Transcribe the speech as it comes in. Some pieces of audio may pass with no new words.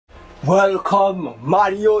Welcome,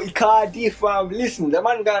 Mario Icardi fam. Listen, the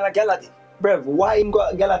man gonna Galatasaray. Bruv, why him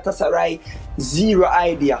got Galatasaray? Zero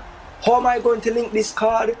idea. How am I going to link this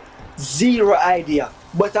card? Zero idea.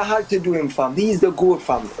 But I had to do him fam. He's the goat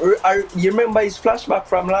fam. You remember his flashback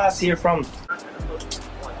from last year from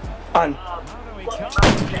and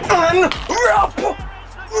rap.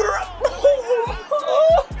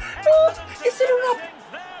 It's a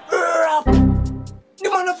rap. The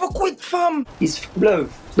man have a quit fam. He's bruv.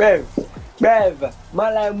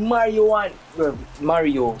 Man like Mario and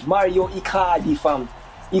Mario Icardi fam.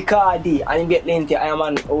 Icardi and him get lengthy. I am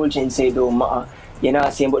an old gen say don't matter. You know what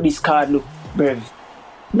I'm saying? But this card look bruv.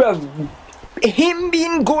 Him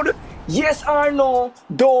being good, yes or no,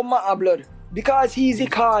 don't matter blood. Because he's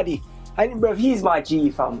Icardi. And bruv, he's my G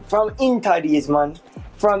fam. From Inter days man.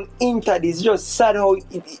 From Inter days. Just sad how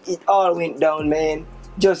it all went down man.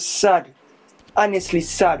 Just sad. Honestly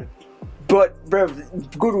sad. But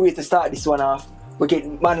bruv, good way to start this one off. We get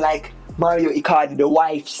man like Mario Icardi, the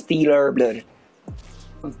wife stealer blood.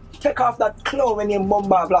 Take off that clown named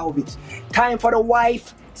Mumba Blahovic. Time for the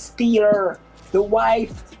wife stealer. The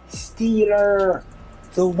wife stealer.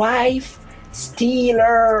 The wife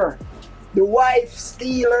stealer. The wife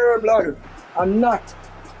stealer blood. I'm not.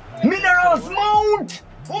 Minerals Mount!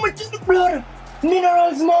 Oh my god blood!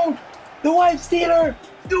 Minerals Mount! The wife stealer!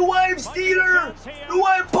 The wife stealer! The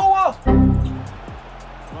wife power!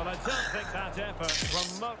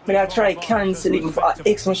 But I try cancel it for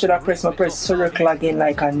X should I press circle again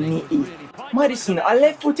like a nitty. Madison, a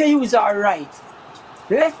left foot you is alright.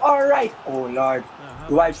 Left or right? Oh lord.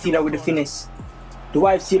 The wife stealer with the finesse. The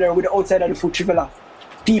wife stealer with the outside of the foot trivela.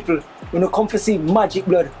 People, when you come to see magic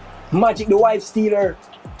blood. Magic the wife stealer.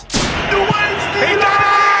 The wife stealer!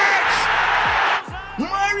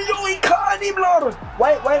 Mario Icardi blood!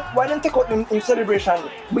 Why don't take out them in celebration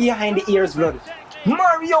behind the ears blood?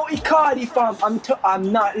 Mario Icardi fam,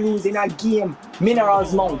 I'm not losing a game.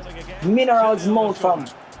 Minerals Mount fam.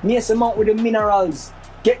 Mason Mount with the minerals.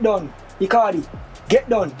 Get done, Icardi. Get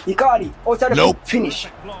done, Icardi. Outside the finish.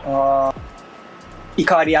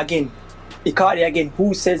 Icardi again.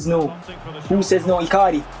 Who says no? Who says no,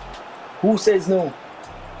 Icardi? Who says no?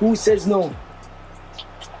 Who says no?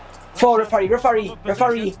 Foul referee.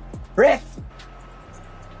 Ref.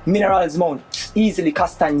 Minerals Mount. Easily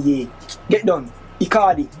Castagne. Get done.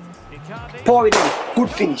 Icardi. Pour it in. Good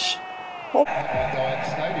finish. Oh.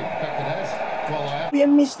 We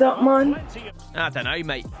missed that man. I don't know,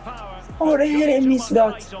 mate. Oh, the hell they missed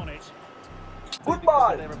that. Good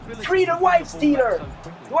ball. Free the wife stealer.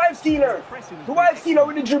 The wife stealer. The wife stealer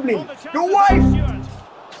with the dribbling. The wife.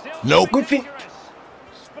 Nope. Good finish.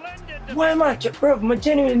 Why match? Bro, I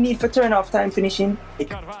genuinely need for turn off time finishing.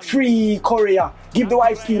 Free Korea. Give the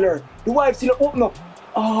wife stealer. The wife stealer open up.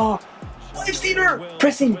 Oh. Wife stealer!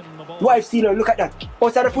 Pressing! Wife stealer, look at that.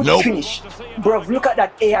 Outside the foot, finish. Bruv, look at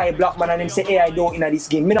that AI block man and them say AI don't in this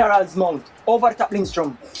game. Minerals Mount. Over the top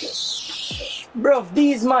Lindstrom. Bruv,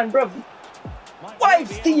 these man, bruv. Wife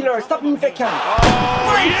stealer, stop him if you can.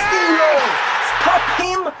 Wife stealer! Stop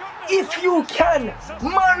him if you can.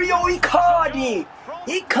 Mario Icardi!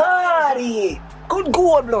 Icardi! Good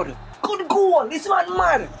goal, blood. Good goal. This man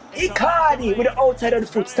mad. Icardi with the outside of the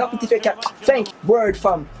foot. Stop it if you can. Thank you. Word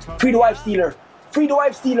fam. Free the wife stealer. Free the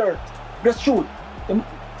wife stealer. Just shoot.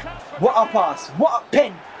 What a pass. What a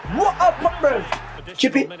pen. What a bro.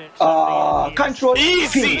 Chip it. Control.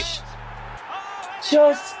 Finish.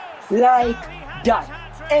 Just like that.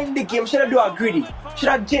 End the game. Should I do a gritty? Should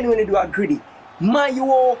I genuinely do a gritty?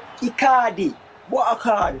 Mario Icardi. What a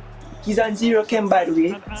card. He's on 0 chem by the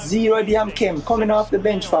way. 0 damn chem coming off the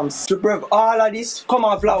bench from. So bruv, all of this come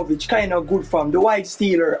off Vlahovic, kind of good from. The wife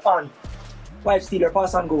stealer on. Wife stealer,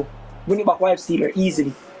 pass and go. Win it back, wife stealer,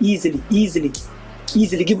 easily.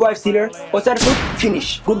 Give wife stealer, outside the foot,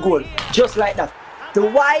 finish. Good goal. Just like that. The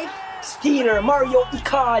wife stealer, Mario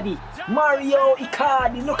Icardi.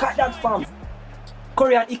 Look at that fam.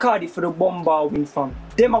 Korean Icardi for the bomber win fam.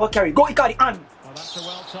 Them are gonna carry. Go Icardi on.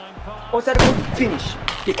 Outside the foot, finish.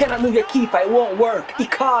 You cannot move your keeper, it won't work.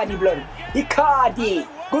 Icardi blood. Icardi.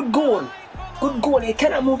 Good goal. You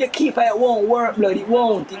cannot move your keeper, it won't work blood. It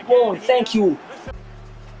won't. Thank you.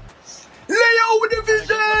 Lay out with the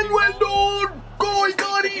vision. Well done. Go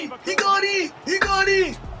Icardi.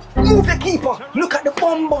 Move the keeper. Look at the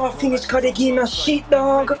bomber finish because they gave me a shit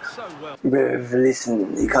dog. Bruv,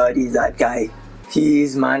 listen, Icardi is that guy. He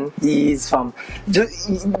is man. He is fam.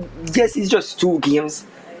 Yes, it's just 2 games.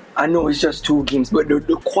 I know it's just 2 games, but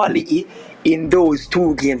the quality in those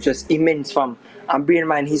 2 games just immense fam. And bear in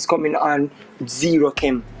mind he's coming on 0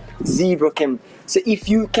 chem. So if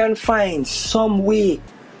you can find some way,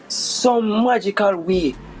 some magical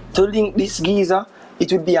way to link this geezer,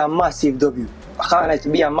 it would be a massive W. I can't like to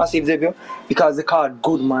be a massive W because the card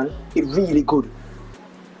good, man. It really good.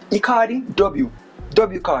 Icardi, W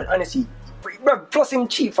card, honestly. Plus him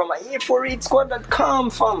cheap from a A48 squad that calm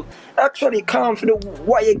fam. Actually calm for the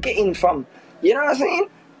what you're getting from. You know what I'm saying?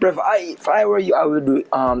 Bruv, if I were you, I would do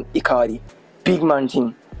Icardi. Big man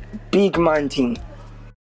thing. Big man thing.